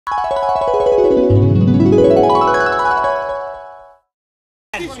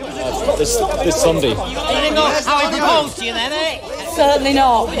This Sunday. You didn't know how I proposed to you then, eh? Certainly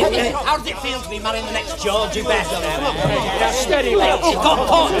not. How does it feel to be marrying the next George who best? Steady,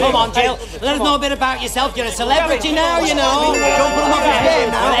 come on, Jill. Let us know a bit about yourself. You're a celebrity now, you know. Don't put them off your game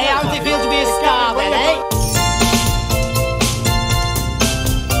now. Hey, how does it feel to be a star then, eh?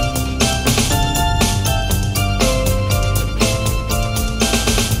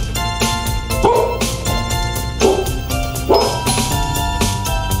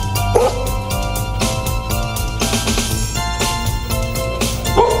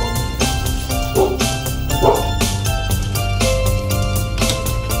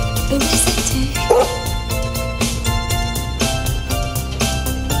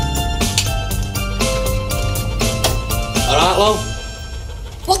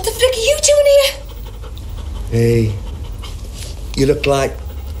 What the frick are you doing here? Hey, you look like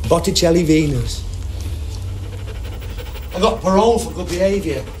Botticelli Venus. I got parole for good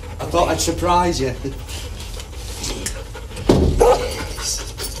behaviour. I thought I'd surprise you.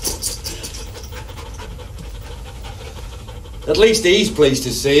 At least he's pleased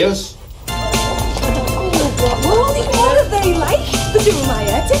to see us. Oh, what are they like? They're doing my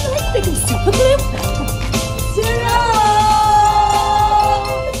head in like friggin' super glue.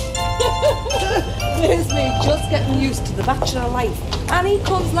 There's me just getting used to the bachelor life. And he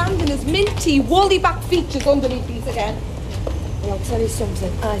comes landing his minty, woolly back features underneath these again. Well, I'll tell you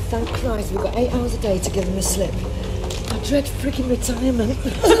something. I thank Christ we've got 8 hours a day to give him a slip. I dread freaking retirement.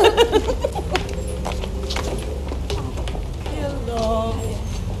 Hello.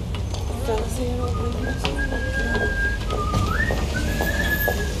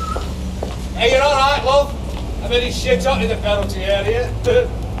 Hey, you're all right, love? I mean, he's shit hot in the penalty area.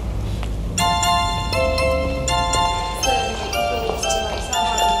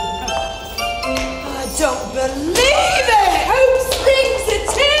 I don't believe it! Who sings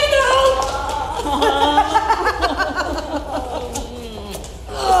eternal?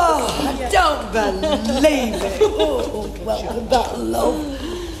 Oh, I don't believe it. Oh, welcome back, love.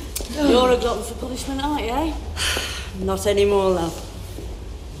 You're a glutton for punishment, aren't you, eh? Not anymore, love.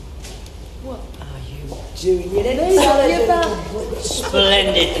 What are you doing? You didn't tell you about.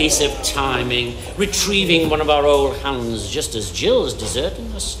 Splendid piece of timing. Retrieving one of our old hounds just as Jill's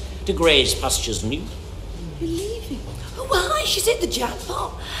deserting us to graze pastures new. You're leaving? Oh, why? She's hit the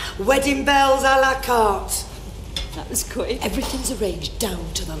jackpot. Wedding bells a la carte. That was quick. Everything's arranged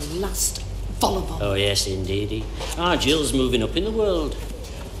down to the last volleyball. Oh, yes, indeedy. Ah, Jill's moving up in the world.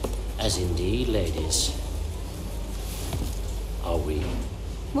 As indeed, ladies. Are we?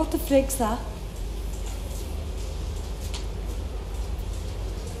 What the frig's that?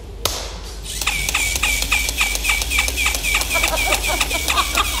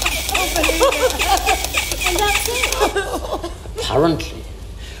 And that's it. Apparently,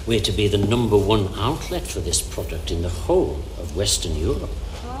 we're to be the #1 outlet for this product in the whole of Western Europe.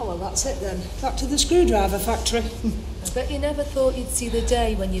 Oh, well, that's it then. Back to the screwdriver factory. I bet you never thought you'd see the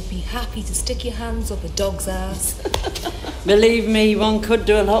day when you'd be happy to stick your hands up a dog's ass. Believe me, one could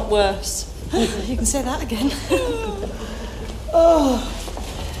do a lot worse. You can say that again. Oh.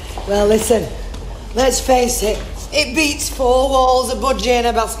 Well, listen. Let's face it. It beats 4 walls, a budgie and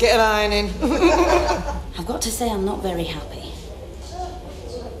a basket of ironing. I've got to say I'm not very happy.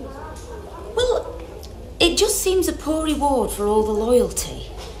 Well, it just seems a poor reward for all the loyalty.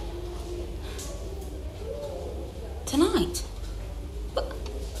 Tonight? But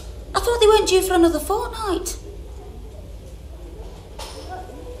I thought they weren't due for another fortnight.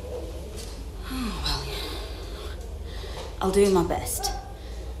 Oh, well, I'll do my best.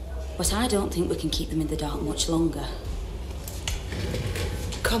 But I don't think we can keep them in the dark much longer.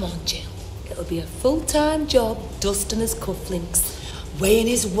 Come on, Jill. It'll be a full-time job dusting his cufflinks. Weighing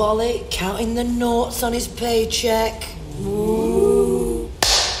his wallet, counting the notes on his paycheck. Ooh.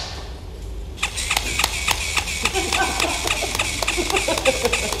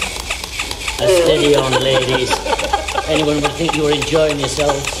 Steady on, ladies. Anyone would think you were enjoying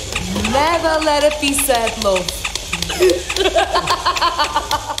yourselves. Never let it be said, love.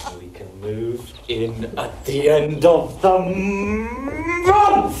 We can move in at the end of the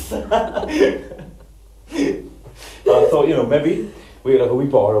month. I thought, maybe we could have a wee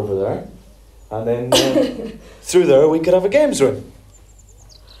bar over there, and then through there we could have a games room.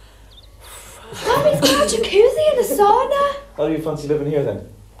 Mommy's got a jacuzzi and a sauna. How do you fancy living here then?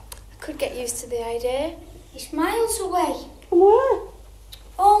 I could get used to the idea. It's miles away. Where?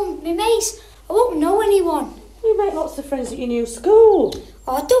 Oh, my mates. I won't know anyone. You make lots of friends at your new school.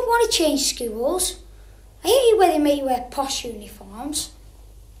 Oh, I don't want to change schools. I hate it when they make you wear posh uniforms.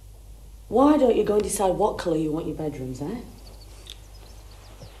 Why don't you go and decide what colour you want your bedrooms, eh?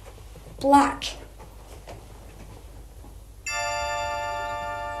 Black.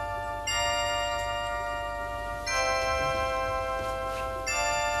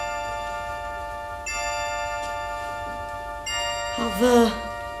 I've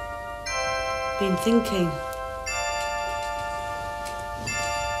been thinking.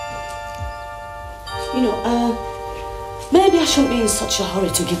 You know, maybe I shouldn't be in such a hurry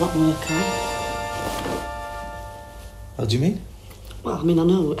to give up work, eh? How do you mean? Well, I mean, I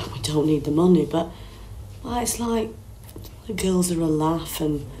know we don't need the money, but well, it's like the girls are a laugh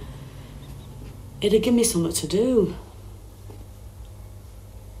and it'd give me something to do.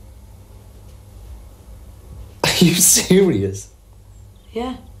 Are you serious?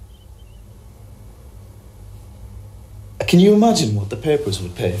 Yeah. Can you imagine what the papers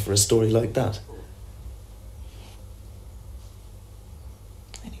would pay for a story like that?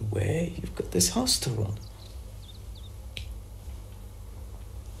 Anyway, you've got this house to run.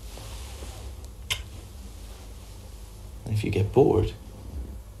 And if you get bored,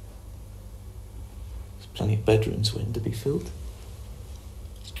 there's plenty of bedrooms waiting to be filled.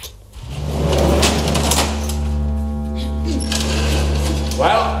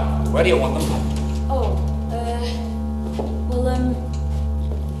 Well, where do you want them? Oh,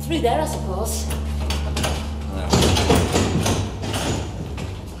 through there, I suppose.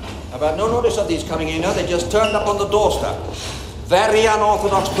 I've had no notice of these coming in, they just turned up on the doorstep. Very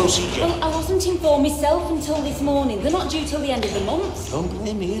unorthodox procedure. Well, I wasn't informed myself until this morning. They're not due till the end of the month. Don't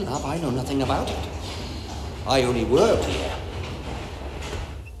blame me, love. I know nothing about it. I only work here.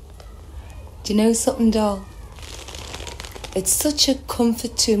 Do you know something, doll? It's such a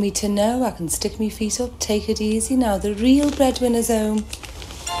comfort to me to know I can stick my feet up, take it easy now. The real breadwinner's home.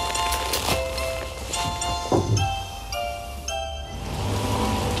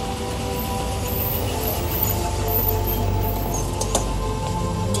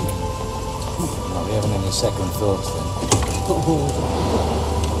 Not having any second thoughts then.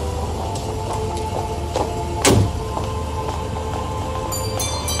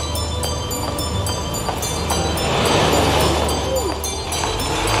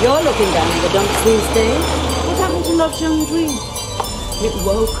 You're looking down in the dumps these days. What happened to Love's young dream? It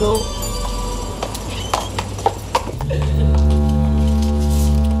woke up.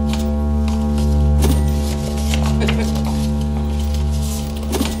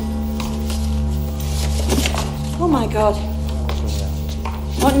 Oh my God.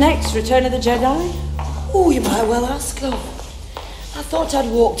 What next? Return of the Jedi? Oh, you might well ask, love. I thought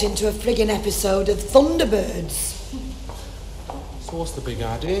I'd walked into a friggin' episode of Thunderbirds. So what's the big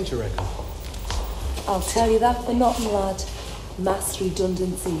idea, do you reckon? I'll tell you that for nothing, lad. Mass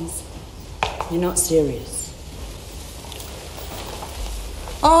redundancies. You're not serious.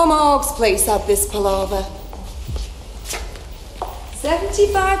 Marg's place had this palaver.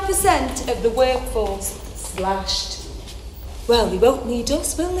 75% of the workforce slashed. Well, they won't need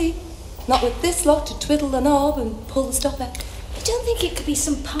us, will they? Not with this lot to twiddle the knob and pull the stopper. I don't think it could be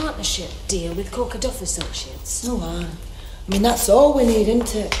some partnership deal with Corker Duff Associates. No, I mean, that's all we need,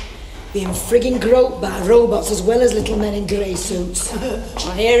 isn't it? Being frigging groped by robots as well as little men in grey suits.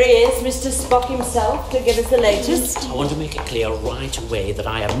 Well, here he is, Mr. Spock himself, to give us the latest. I want to make it clear right away that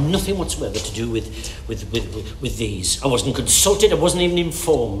I have nothing whatsoever to do with these. I wasn't consulted, I wasn't even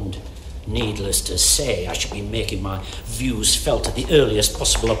informed. Needless to say, I should be making my views felt at the earliest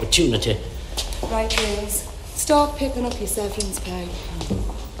possible opportunity. Right, girls. Start picking up your severance pay.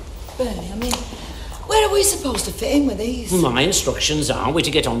 Bernie, I mean, where are we supposed to fit in with these? My instructions are we're to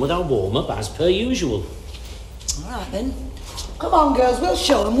get on with our warm-up as per usual. All right, then. Come on, girls, we'll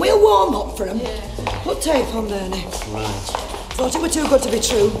show them. We'll warm up for them. Yeah. Put tape on, Bernie. Right. Thought it were too good to be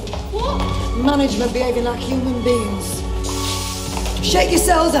true. What? Management behaving like human beings. Shake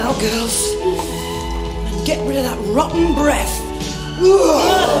yourselves out, girls. And get rid of that rotten breath.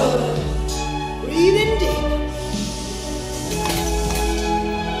 Breathe in deep.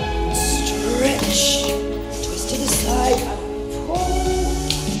 Stretch. Twist to the side and pull.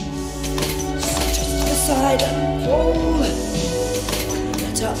 Twist to the side and pull.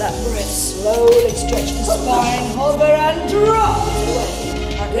 Let out that breath. Slowly stretch the spine. Hover and drop.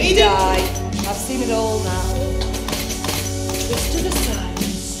 I could die. I've seen it all now. Twist to the side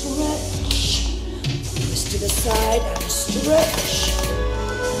and stretch. Twist to the side and stretch.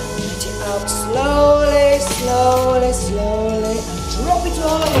 Let it out slowly, slowly, slowly, and drop it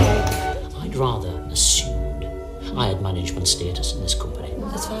all away. I'd rather assumed I had management status in this company.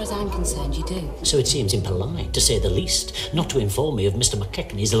 As far as I'm concerned, you do. So it seems impolite, to say the least, not to inform me of Mr.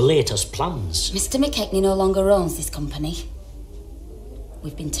 McKechnie's latest plans. Mr. McKechnie no longer owns this company.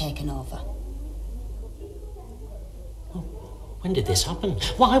 we've been taken over. When did this happen?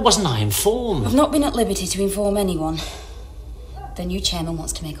 Why wasn't I informed? I've not been at liberty to inform anyone. The new chairman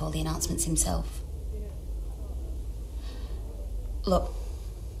wants to make all the announcements himself. Look,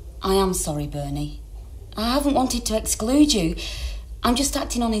 I am sorry, Bernie. I haven't wanted to exclude you. I'm just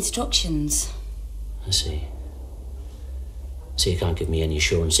acting on instructions. I see. So you can't give me any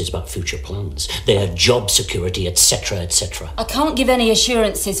assurances about future plans, their job security, etc., etc. I can't give any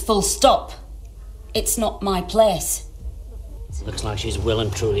assurances, full stop. It's not my place. Looks like she's well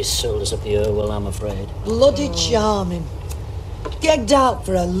and truly sold us up the Irwell, I'm afraid. Bloody charming. Gegged out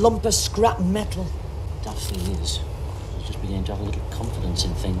for a lump of scrap metal. Daphne is. She's just beginning to have a little confidence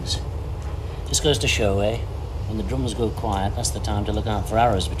in things. Just goes to show, eh? When the drums go quiet, that's the time to look out for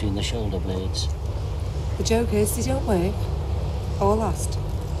arrows between the shoulder blades. The joke is, they don't work. Or last.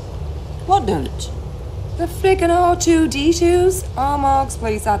 What don't? The friggin' R2-D2s. Our Margs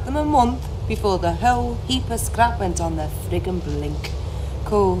place had them a month before the whole heap of scrap went on their friggin' blink.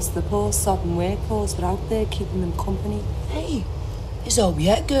 Course, the poor sodden workforce were out there keeping them company. Hey, it's all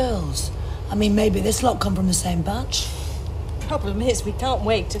yet, girls. I mean, maybe this lot come from the same batch. Problem is, we can't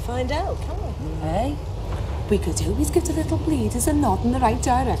wait to find out, can we? Hey, we could always give the little bleeders a nod in the right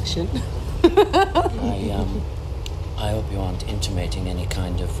direction. I hope you aren't intimating any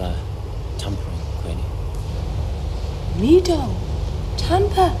kind of tampering, Queenie. Meadow,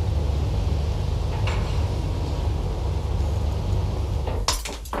 tamper.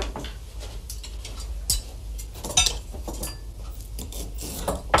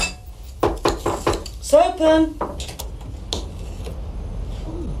 Open.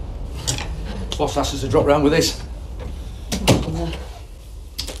 Boss asked us to drop round with this.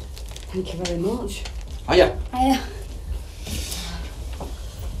 Thank you very much. Hiya. Hiya.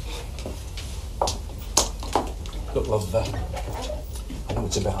 Look, love, I know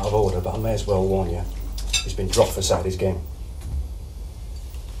it's a bit out of order, but I may as well warn you. He's been dropped for Saturday's game.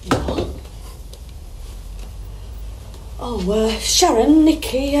 Oh, Sharon,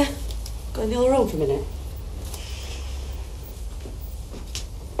 Nikki, go in the other room for a minute.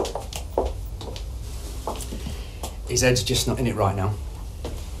 His head's just not in it right now.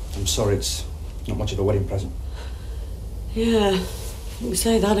 I'm sorry, it's not much of a wedding present. Yeah, you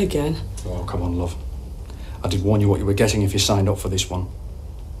say that again. Oh, come on, love. I did warn you what you were getting if you signed up for this one.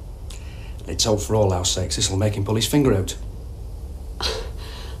 Let's hope for all our sakes this'll make him pull his finger out.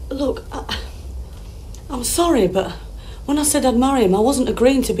 Look, I'm sorry, but when I said I'd marry him, I wasn't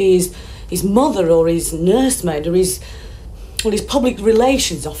agreeing to be his mother or his nursemaid or his public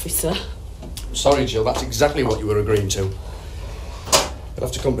relations officer. Sorry, Jill, that's exactly what you were agreeing to. You'll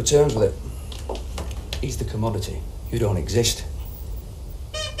have to come to terms with it. He's the commodity. You don't exist.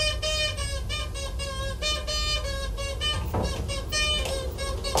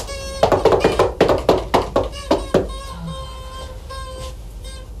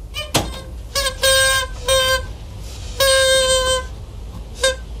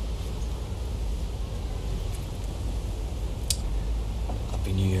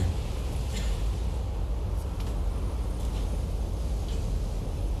 Happy New Year.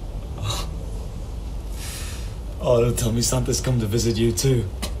 Oh, don't tell me Santa's come to visit you too.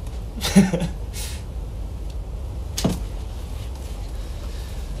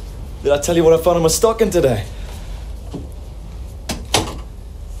 Did I tell you what I found in my stocking today?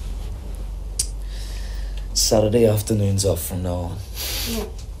 Saturday afternoons off from now on. Yeah,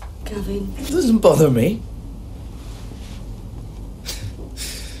 Gavin. It doesn't bother me.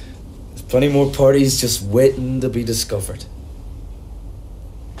 There's plenty more parties just waiting to be discovered.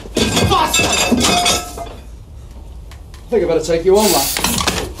 I think I better take you on, lad.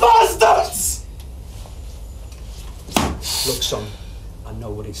 Bastards! Look, son, I know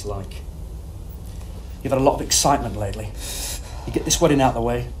what it's like. You've had a lot of excitement lately. You get this wedding out of the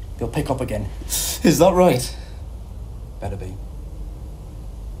way, they'll pick up again. Is that right? Better be.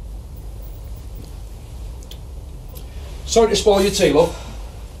 Sorry to spoil your tea, love.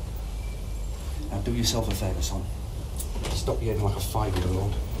 Now do yourself a favour, son. Stop behaving like a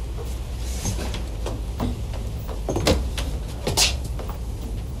 5-year-old.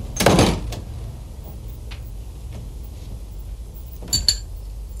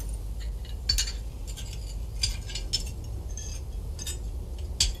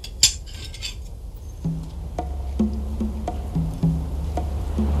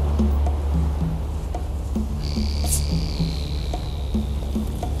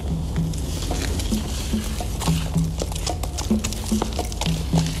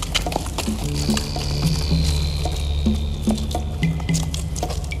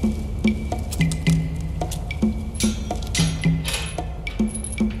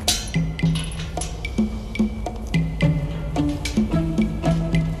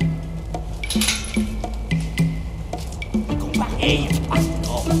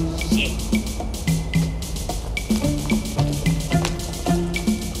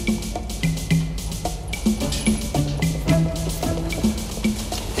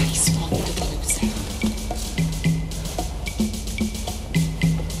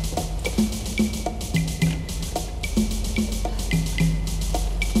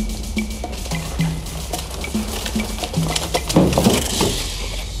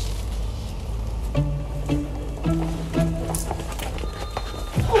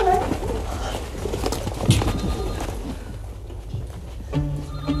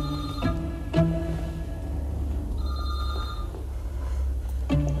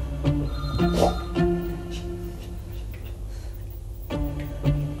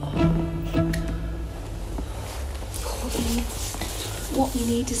 we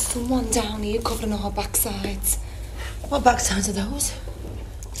needed someone down here covering our backsides. What backsides are those?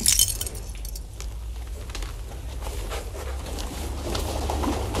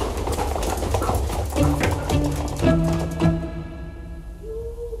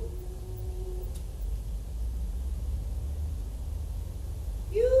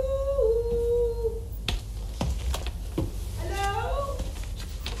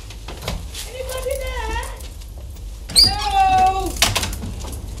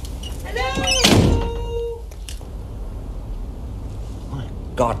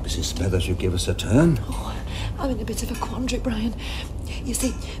 God, Mrs. Smithers, you give us a turn. Oh, I'm in a bit of a quandary, Brian. You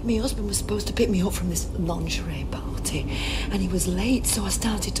see, my husband was supposed to pick me up from this lingerie party, and he was late, so I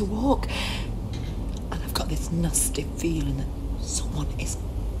started to walk. And I've got this nasty feeling that someone is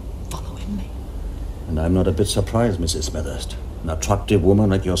following me. And I'm not a bit surprised, Mrs. Smithers. An attractive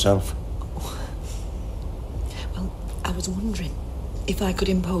woman like yourself. Well, I was wondering if I could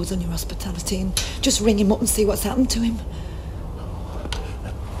impose on your hospitality and just ring him up and see what's happened to him.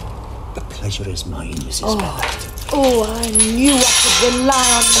 The pleasure is mine, Mrs. Smithers. Oh, I knew I could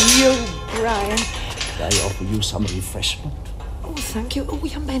rely on you, Brian. Could I offer you some refreshment? Oh, thank you. Oh, we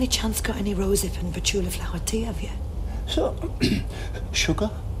haven't by any chance got any rosehip and patchouli flower tea, have you? So, sugar?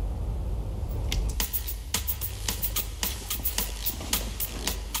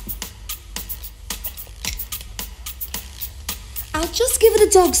 I'll just give it a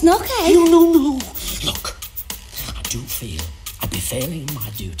dog's knock, eh? No. Look, I do feel I'd be failing my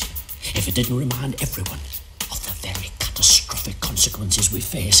duty if it didn't remind everyone of the very catastrophic consequences we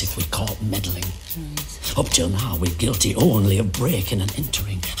face if we're caught meddling. Up till now, we're guilty only of breaking and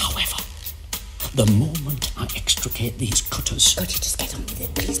entering. However, the moment I extricate these cutters... Could you just get on with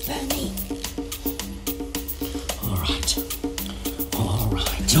it, please, Bernie? All right.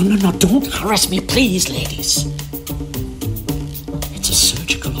 No, don't harass me, please, ladies. It's a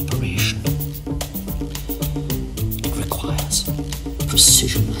surgical operation. It requires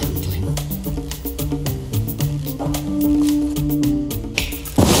precision handling.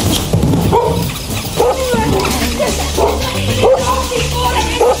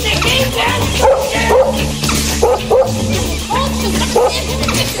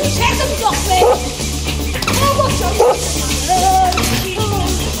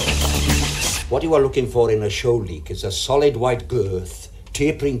 What you are looking for in a show leak is a solid white girth,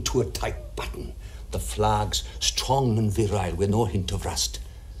 tapering to a tight button. The flags strong and virile with no hint of rust.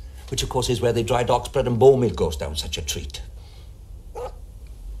 Which, of course, is where the dry dock spread and bone meal goes down such a treat.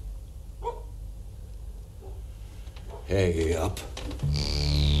 Hey, up.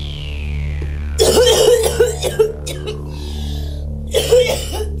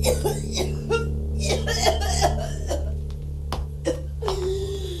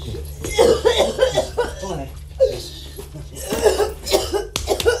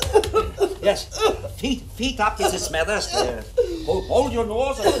 Yes, feet up, Mrs. Smithers. Hold your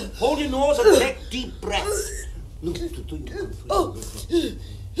nose and take deep breaths.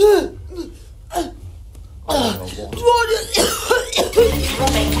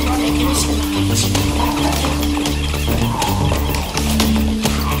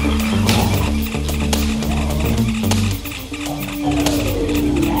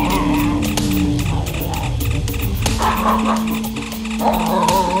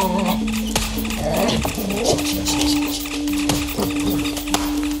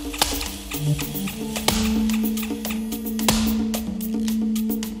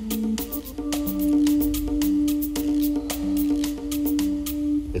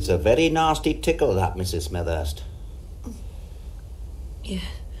 It's a very nasty tickle, that, Mrs. Smithers. Yeah.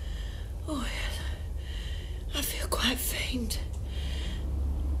 Oh, yes. I feel quite faint.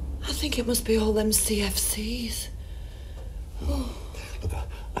 I think it must be all them CFCs. Oh. Look,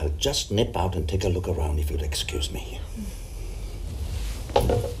 I'll just nip out and take a look around if you'll excuse me.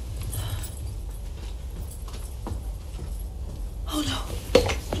 Oh, no.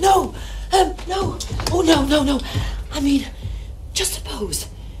 No! No! Oh, no. I mean, just suppose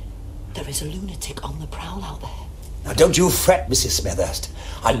there is a lunatic on the prowl out there. Now, don't you fret, Mrs. Smithers.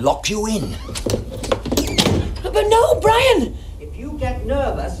 I'll lock you in. But no, Brian! If you get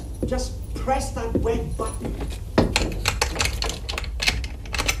nervous, just press that red button.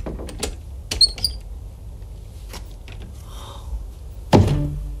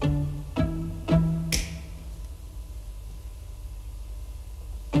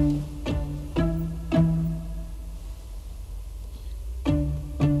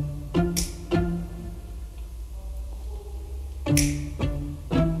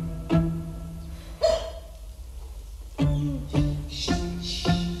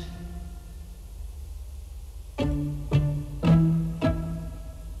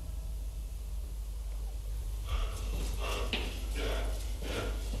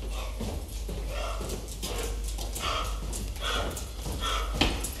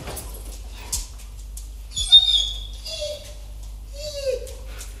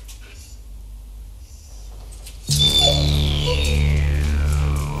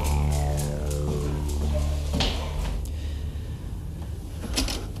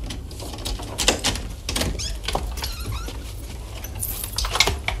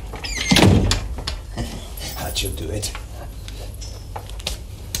 she'll do it.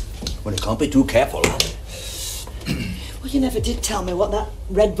 Well, you can't be too careful, lad. Well, you never did tell me what that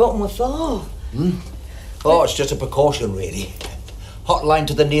red button was for. Oh, it's just a precaution, really. Hotline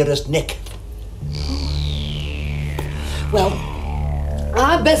to the nearest nick. Well,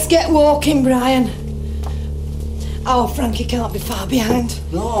 I'd best get walking, Brian. Our Frankie can't be far behind.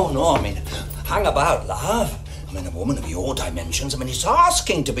 No, I mean, hang about, love. I mean, a woman of your dimensions, I mean, it's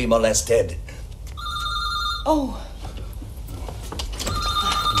asking to be molested. Oh.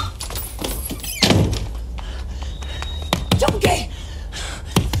 Junkie!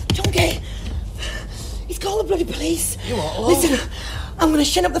 He's called the bloody police. You what, love? Listen, I'm going to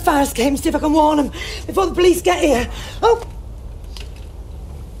shin up the fire escape and see if I can warn them before the police get here. Oh!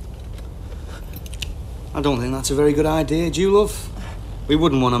 I don't think that's a very good idea, do you, love? We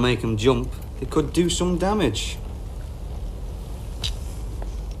wouldn't want to make them jump. It could do some damage.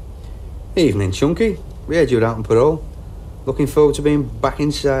 Evening, Chunky. We heard you were out on parole. Looking forward to being back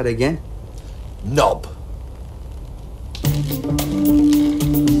inside again. Knob. That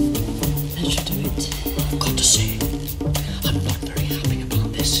should do it. I've got to say, I'm not very happy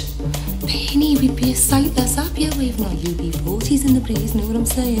about this. Penny, we'd be a sight less happier waving our UB40s in the breeze, know what I'm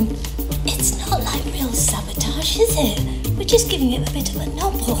saying? It's not like real sabotage, is it? We're just giving it a bit of a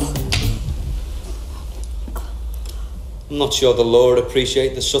nobble. I'm not sure the law would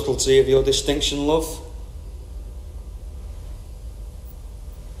appreciate the subtlety of your distinction, love.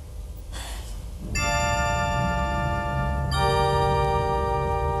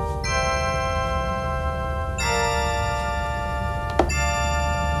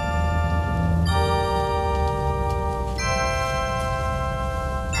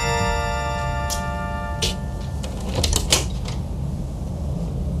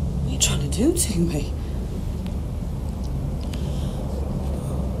 What are you trying to do to me?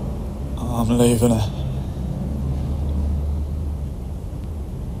 I'm leaving her.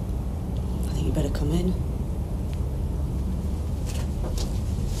 I think you better come in.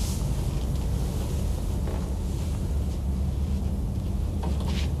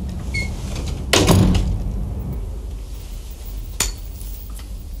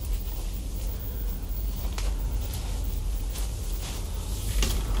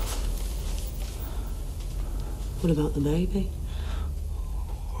 What about the baby?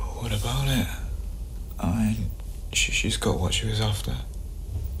 What about it? I mean, she's got what she was after.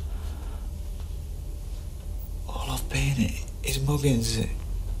 All I've been is muggins.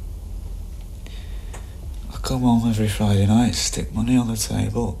 I come home every Friday night, stick money on the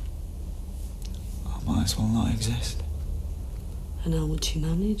table. I might as well not exist. And how would you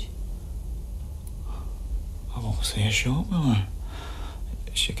manage? I won't see a shop with her.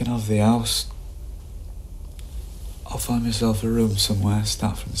 She can have the house. I'll find myself a room somewhere,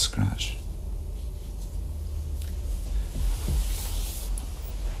 start from scratch.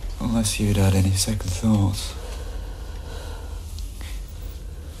 Unless you'd had any second thoughts.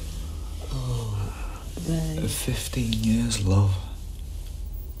 Oh, babe. 15 years, love.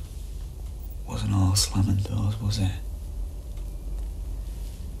 Wasn't all slamming doors, was it?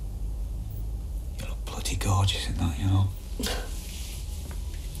 You look bloody gorgeous in that, you know. The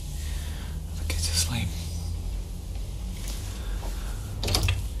kids asleep.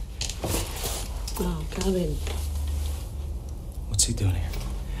 Oh, Gavin. What's he doing here?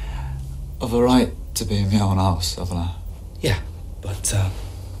 I've a right to be in my own house, haven't I? Yeah, but,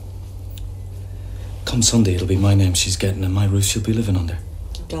 come Sunday, it'll be my name she's getting and my roof she'll be living under.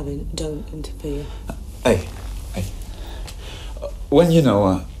 Gavin, don't interfere. Hey. When you know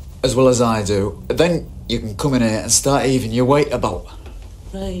her, as well as I do, then you can come in here and start heaving your weight about.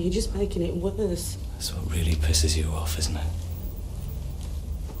 Ray, you're just making it worse. That's what really pisses you off, isn't it?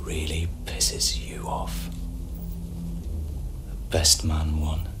 Really pisses you off. The best man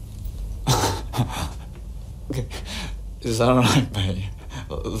won. Is that right, mate?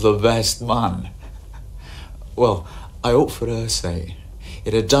 The best man? Well, I hope for her sake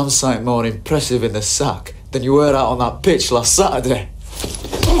you're a damn sight more impressive in the sack than you were out on that pitch last Saturday.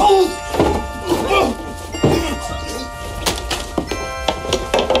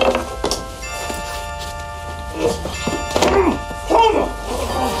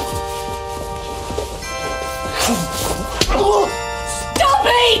 Stop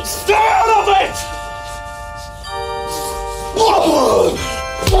it! Stay out of it!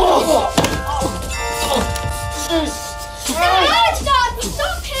 Dad!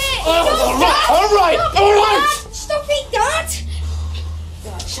 Stop it! All right! Stop it, Dad!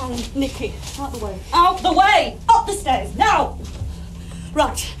 Right, Sharon, Nicky, out the way. Out the way! Up the stairs, now!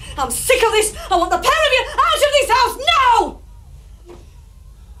 Right, I'm sick of this. I want the pair of you out of this house, now!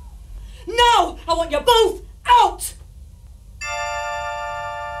 No! I want you both Out!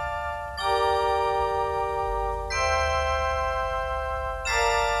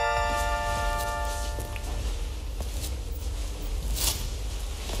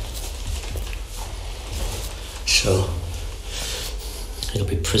 So, it'll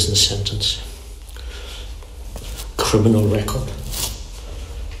be prison sentence. Criminal record.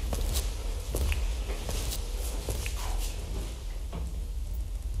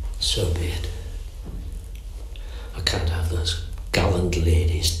 So be it. I can't have those gallant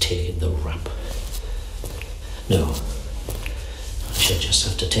ladies taking the rap. No. I shall just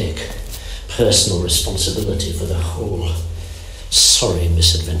have to take personal responsibility for the whole sorry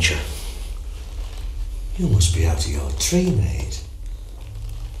misadventure. You must be out of your tree, mate.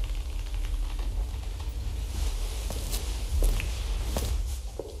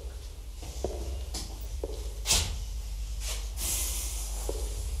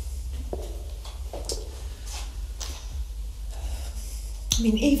 I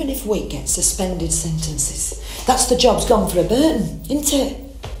mean, even if we get suspended sentences, that's the job's gone for a Burton, isn't it?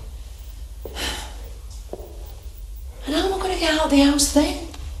 And how am I going to get out of the house then?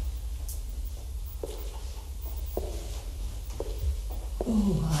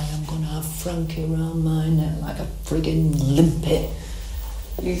 Oh, I am going to have Frankie round my neck like a friggin' limpet.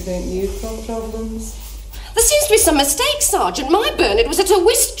 You think you've got problems? There seems to be some mistake, Sergeant. My Bernard was at a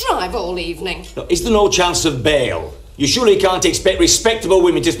whist drive all evening. No, is there no chance of bail? You surely can't expect respectable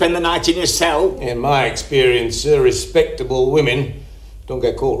women to spend the night in your cell? In my experience, sir, respectable women don't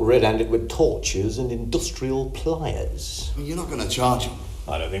get caught red-handed with torches and industrial pliers. You're not going to charge them.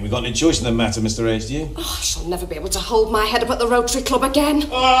 I don't think we've got any choice in the matter, Mr. H, do you? Oh, I shall never be able to hold my head up at the Rotary Club again.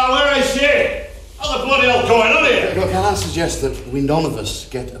 Oh, where is she? What the bloody hell going on here? Look, I suggest that we none of us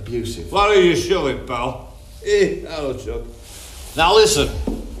get abusive. What are you showing, pal? Hello, Chuck. Now listen,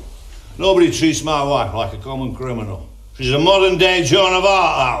 nobody treats my wife like a common criminal. She's a modern-day Joan of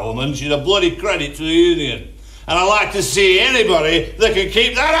Arc, that woman. She's a bloody credit to the Union. And I'd like to see anybody that can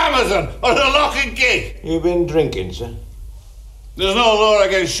keep that Amazon under lock and key. You've been drinking, sir? There's no law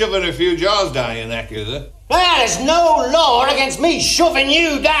against shoving a few jars down your neck, is there? There's no law against me shoving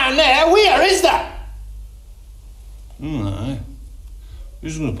you down there. Where is there? Aye.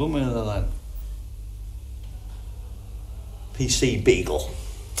 Who's going to put me in the lad? PC Beagle.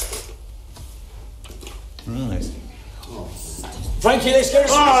 Right. Frankie, let's go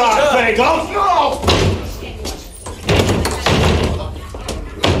to All right, Beagle. No!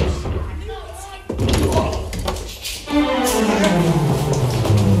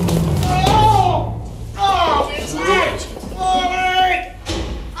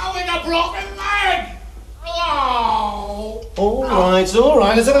 All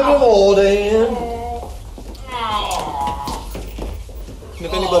right, let's have a bit of order here. And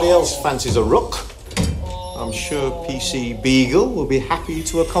if anybody else fancies a rook, I'm sure PC Beagle will be happy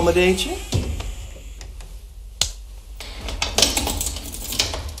to accommodate you.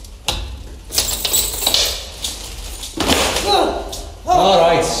 All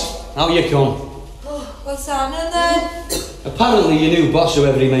right, out you come. What's happening then? Apparently your new boss,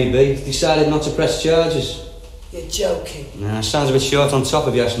 whoever he may be, decided not to press charges. You're joking. Nah, sounds a bit short on top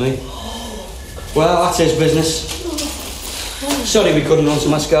if you ask me. Well, that's his business. Sorry we couldn't run to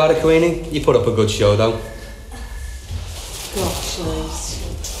Mascara, Queenie. You put up a good show, though. Gosh, Liz.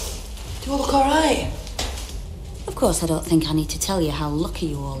 Do I look all right? Of course, I don't think I need to tell you how lucky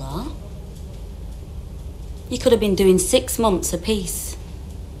you all are. You could have been doing 6 months apiece.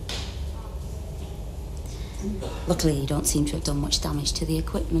 Luckily, you don't seem to have done much damage to the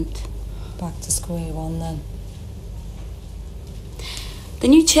equipment. Back to square one then. The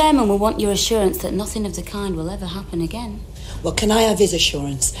new chairman will want your assurance that nothing of the kind will ever happen again. Well, can I have his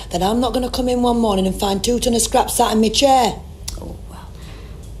assurance that I'm not going to come in one morning and find 2 tons of scrap sat in my chair? Oh, well,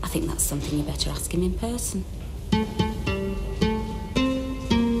 I think that's something you better ask him in person.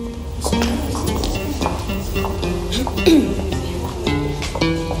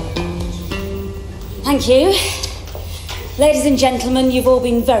 Thank you. Ladies and gentlemen, you've all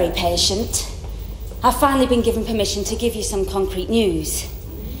been very patient. I've finally been given permission to give you some concrete news.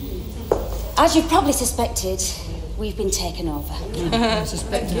 As you've probably suspected, we've been taken over.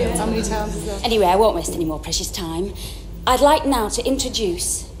 Suspected. How many times is that? Anyway, I won't waste any more precious time. I'd like now to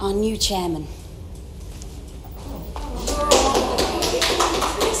introduce our new chairman.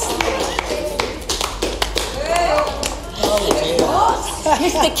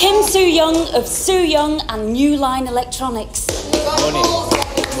 Mr. Kim Soo-young of Soo-young and New Line Electronics.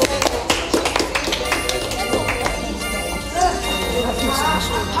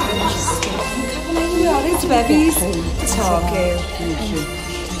 It's babies. Talking.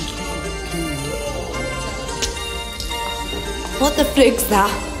 What the frig's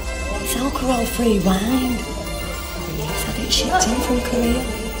that? It's alcohol-free wine. I've had it shipped in from Korea.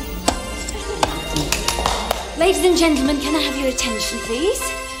 Ladies and gentlemen, can I have your attention, please?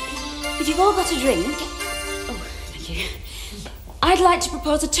 If you've all got a drink... Oh, thank you. I'd like to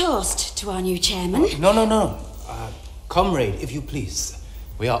propose a toast to our new chairman. No. Comrade, if you please.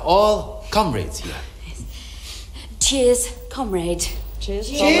 We are all comrades here. Yes. Cheers, comrade.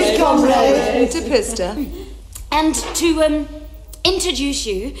 Cheers, Cheers, comrade. To Pista. And to introduce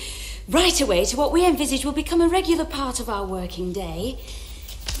you right away to what we envisage will become a regular part of our working day.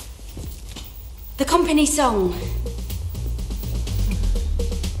 The company song.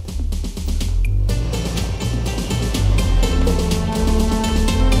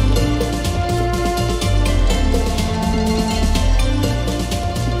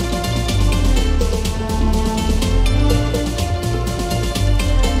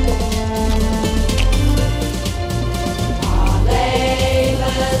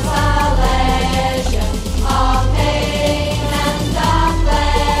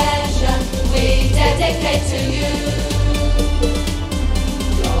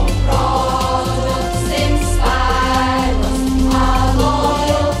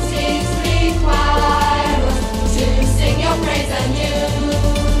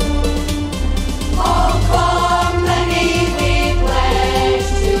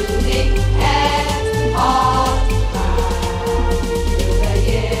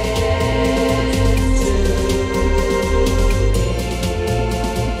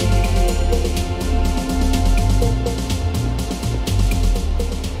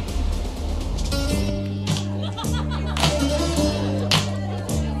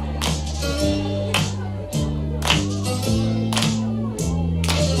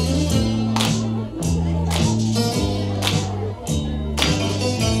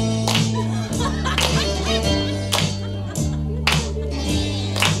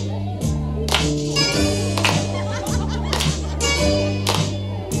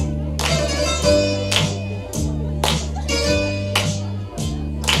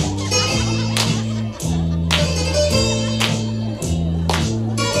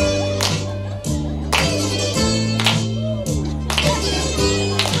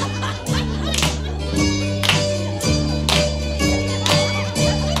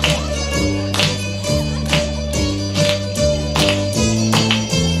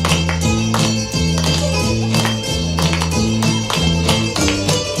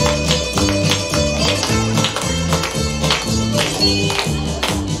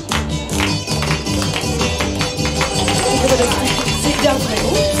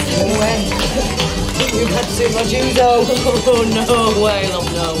 Oh, no way,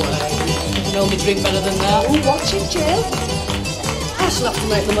 love, no way. You know me drink better than that. Oh, watch it, Jill. I shall have to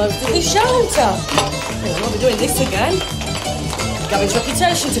make the most of this, shan't I? I won't be doing this again. Gavin's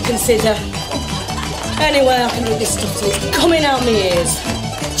reputation to consider. Anyway, I can do this stuff till it's coming out my ears.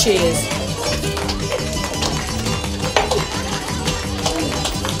 Cheers.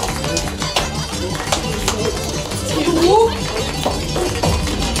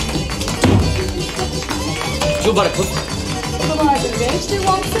 Two buttercup.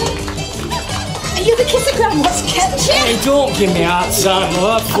 Are you the kissogram? What's kept you? Hey, don't give me heart, son.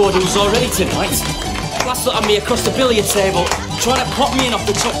 Well, I've four dudes already tonight. Last lot had me across the billiard table, trying to pop me in off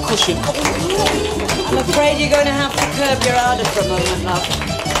the top cushion. I'm afraid you're going to have to curb your ardour for a moment, love.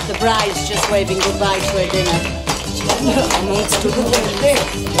 The bride's just waving goodbye to her dinner.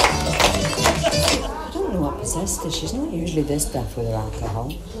 I don't know what possessed her. She's not usually this deaf with her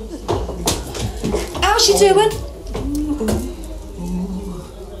alcohol. How's she doing?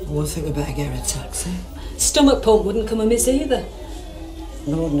 I think we better get her a taxi. Stomach pump wouldn't come amiss either.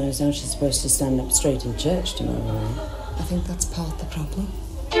 Lord knows how she's supposed to stand up straight in church tomorrow night. I think that's part of the problem.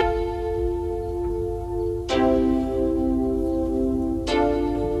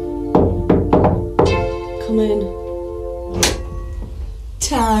 Come in.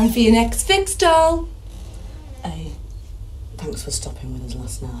 Time for your next fix, doll. Hey, thanks for stopping with us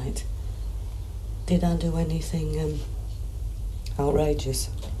last night. Did I do anything, outrageous?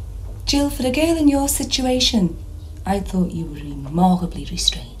 Jill, for a girl in your situation, I thought you were remarkably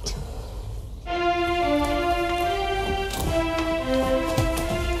restrained.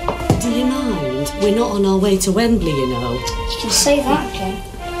 Do you mind? We're not on our way to Wembley, you know. You can say that, Jane.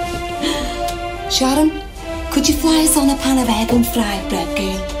 Sharon, could you fly us on a pan of egg and fried bread,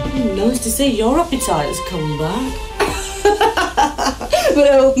 girl? Nice to see your appetite has come back. But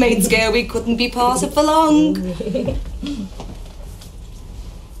old maid's girl, we couldn't be parted for long.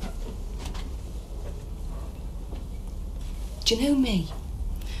 Do you know me?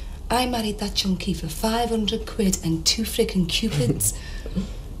 I married that junkie for 500 quid and 2 frickin' cupids.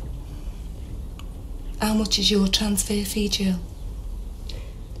 How much is your transfer fee, Jill?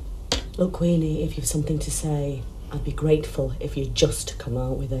 Look, Queenie, if you've something to say, I'd be grateful if you'd just come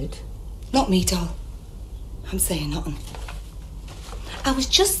out with it. Not me, doll. I'm saying nothing. I was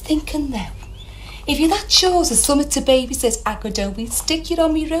just thinking now, if you're that sure as something to babysit Agodobe, stick you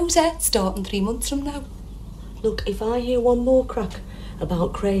on me rosette starting 3 months from now. Look, if I hear one more crack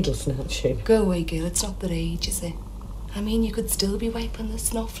about cradle snatching... Go away, girl, it's not their age, is it? I mean, you could still be wiping the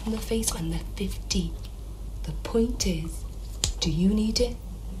snot from their face when they're 50. The point is, do you need it?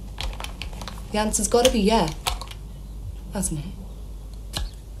 The answer's got to be yeah, hasn't it?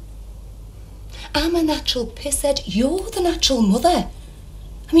 I'm a natural pisshead. You're the natural mother.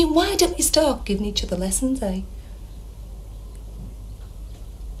 I mean, why don't we start giving each other lessons, eh?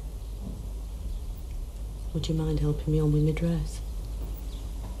 Would you mind helping me on with my dress?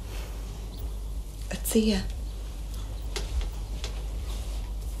 Let's see ya.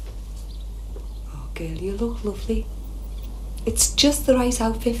 Oh, girl, you look lovely. It's just the right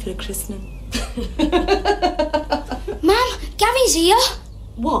outfit for a christening. Mum, Gavin's here.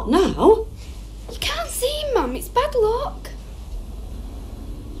 What, now? You can't see him, Mum. It's bad luck.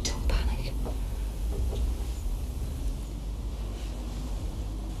 Don't panic.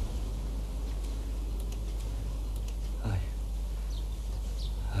 Hi.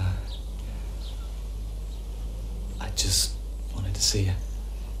 I just wanted to see you.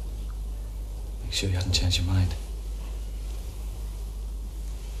 Make sure you hadn't changed your mind.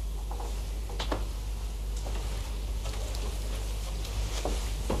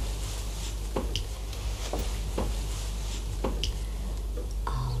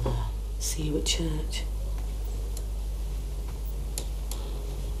 See you at church.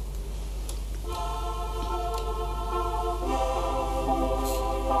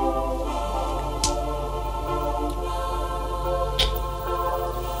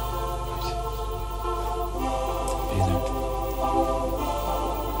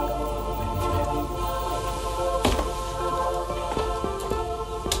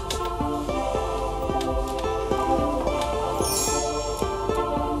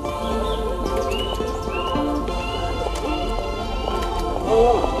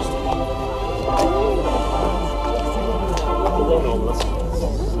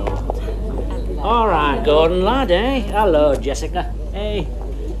 All right, Gordon, lad, eh? Hello, Jessica. Hey.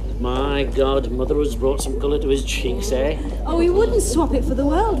 My God, Mother has brought some colour to his cheeks, eh? Oh, he wouldn't swap it for the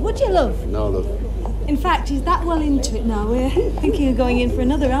world, would you, love? No, love. In fact, he's that well into it now, we're thinking of going in for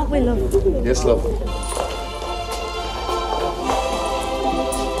another, aren't we, love? Yes, love.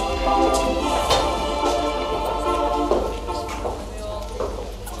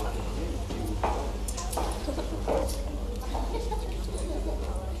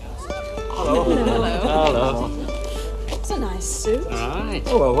 Hello. It's a nice suit. Right.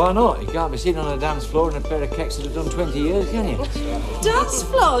 Oh, well, why not? You can't be seen on a dance floor in a pair of kecks that have done 20 years, can you? Dance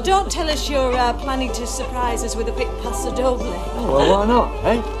floor? Don't tell us you're planning to surprise us with a big paso doble. Oh, well, why not,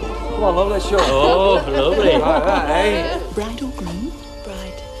 eh? Come on, love, let's show it. Oh, lovely. Like that, eh? Bride or groom?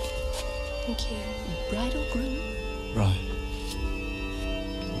 Bride. Thank you. Bride or groom? Right.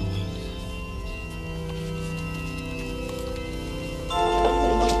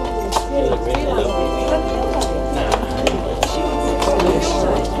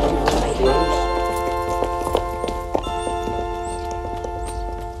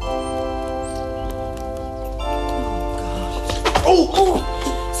 Oh,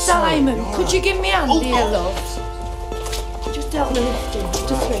 Simon, could you give me a hand here, love? Just help me lift him.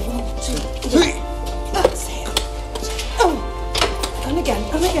 Just 3, 1, 2, 3. That's it. Oh, and again,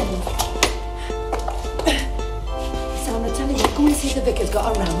 and again. Sam, I tell you what, go and see if the vicar's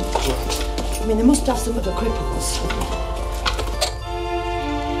got a ramp. I mean, they must have some of the cripples.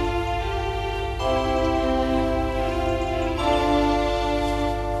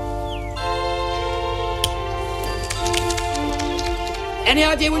 Any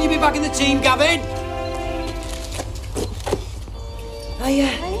idea when you'll be back in the team, Gavin?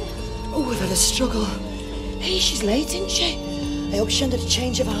 Oh, we've had a struggle. Hey, she's late, isn't she? I hope she had a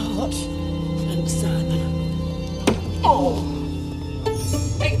change of heart. Thanks, Simon. Oh!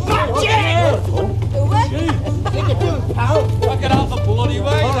 Hey, back here! What are you doing, pal? Fuck it out the bloody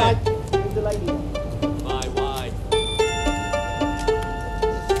way, All right. My wife.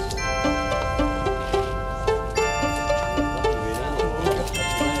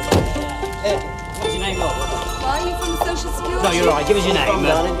 What's your name, love? Are you from Social Security? No, you're right. Give us your name.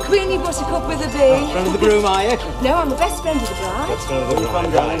 Queenie Buttercup with a B. Friend of the groom, are you? No, I'm the best friend of the bride. That's one of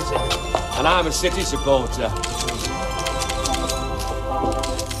the right. And I'm a City supporter.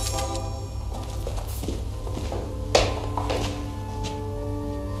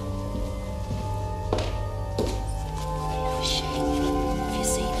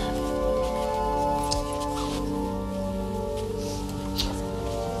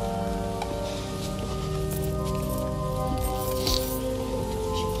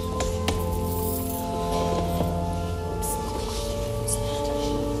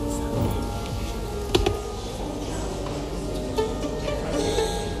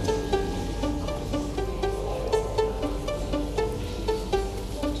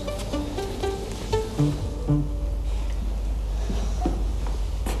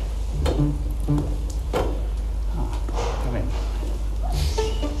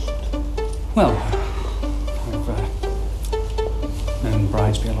 Well, I've known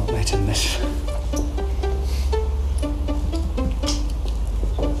brides be a lot later than this.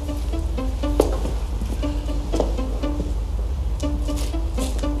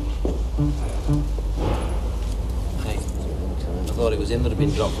 Hey, I thought it was him that had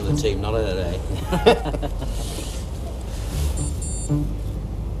been dropped from the team, not her, eh?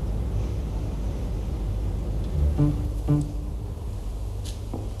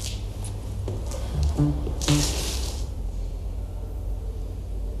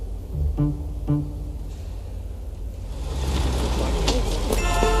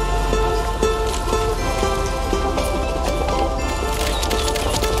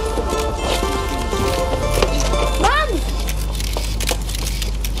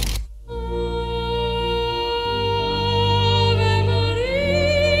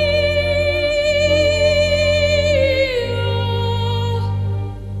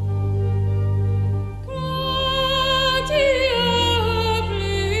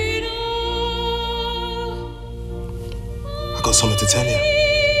 Something to tell you.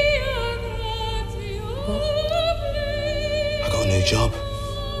 I got a new job.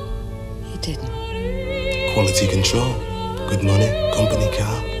 You didn't? Quality control. Good money, company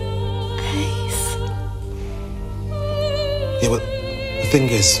car. Ace. Yeah, well, the thing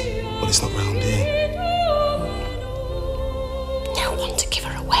is, well, it's not round here. No one to give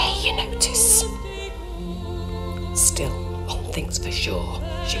her away, you notice. Still, one thing's for sure.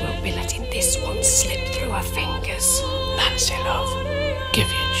 She won't be letting this one slip through her fingers. Nancy, love, give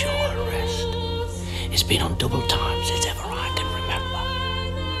your jaw a rest. It's been on double time since ever I can remember.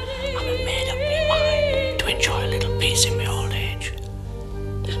 I've made up my mind to enjoy a little peace in my old age.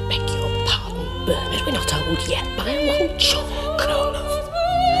 I beg your pardon, Bernard, we're not old yet by a long chalk. No, love,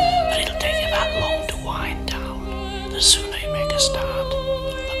 but it'll take you that long to wind down. The sooner you make a start,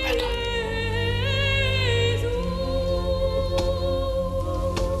 the better.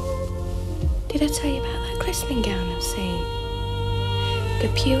 Did I tell you about that christening gown I've seen? The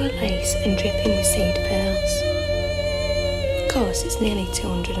pure lace and dripping with seed pearls. Of course, it's nearly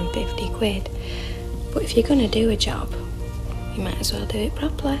 250 quid. But if you're going to do a job, you might as well do it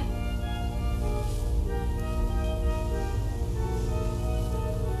properly.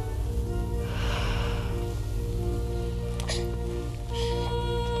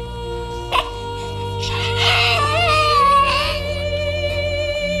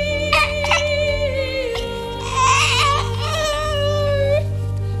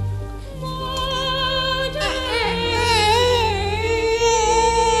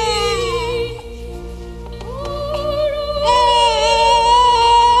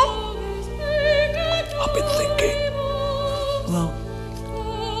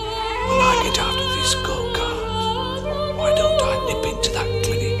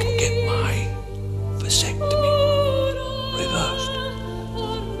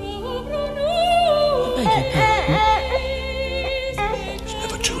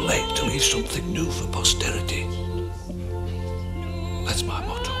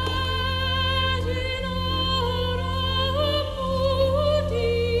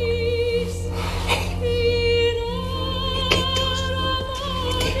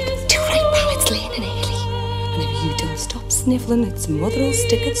 Sniffling, its mother will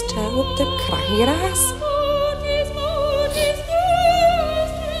stick its toe up the crack of your ass.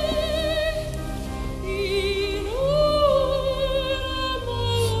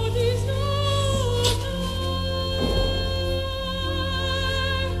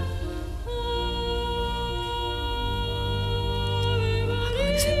 I got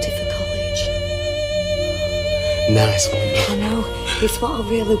accepted for college. Nice one. I know. It's what I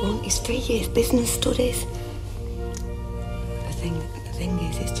really want. It's 3 years business studies. The thing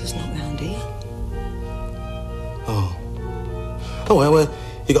is, it's just not round here. Oh. Oh, well,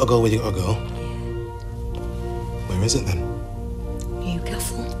 you gotta go where you gotta go. Yeah. Where is it then?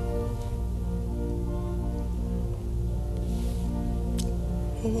 Newcastle.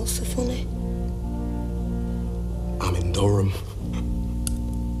 Well, what's so funny? I'm in Durham.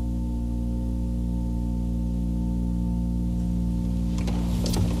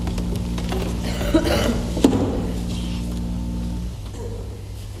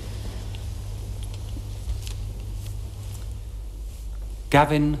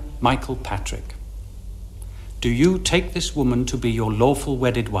 Gavin Michael Patrick, do you take this woman to be your lawful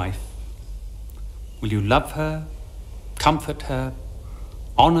wedded wife? Will you love her, comfort her,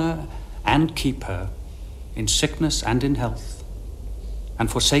 honour and keep her in sickness and in health,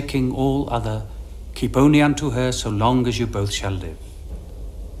 and forsaking all other, keep only unto her so long as you both shall live?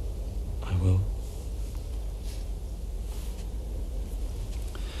 I will.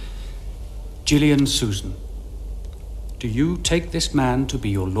 Gillian Susan, do you take this man to be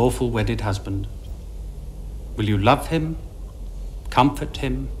your lawful wedded husband? Will you love him, comfort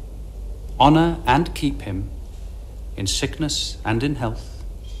him, honour and keep him in sickness and in health,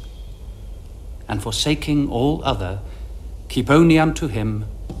 and forsaking all other, keep only unto him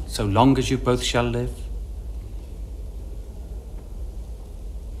so long as you both shall live?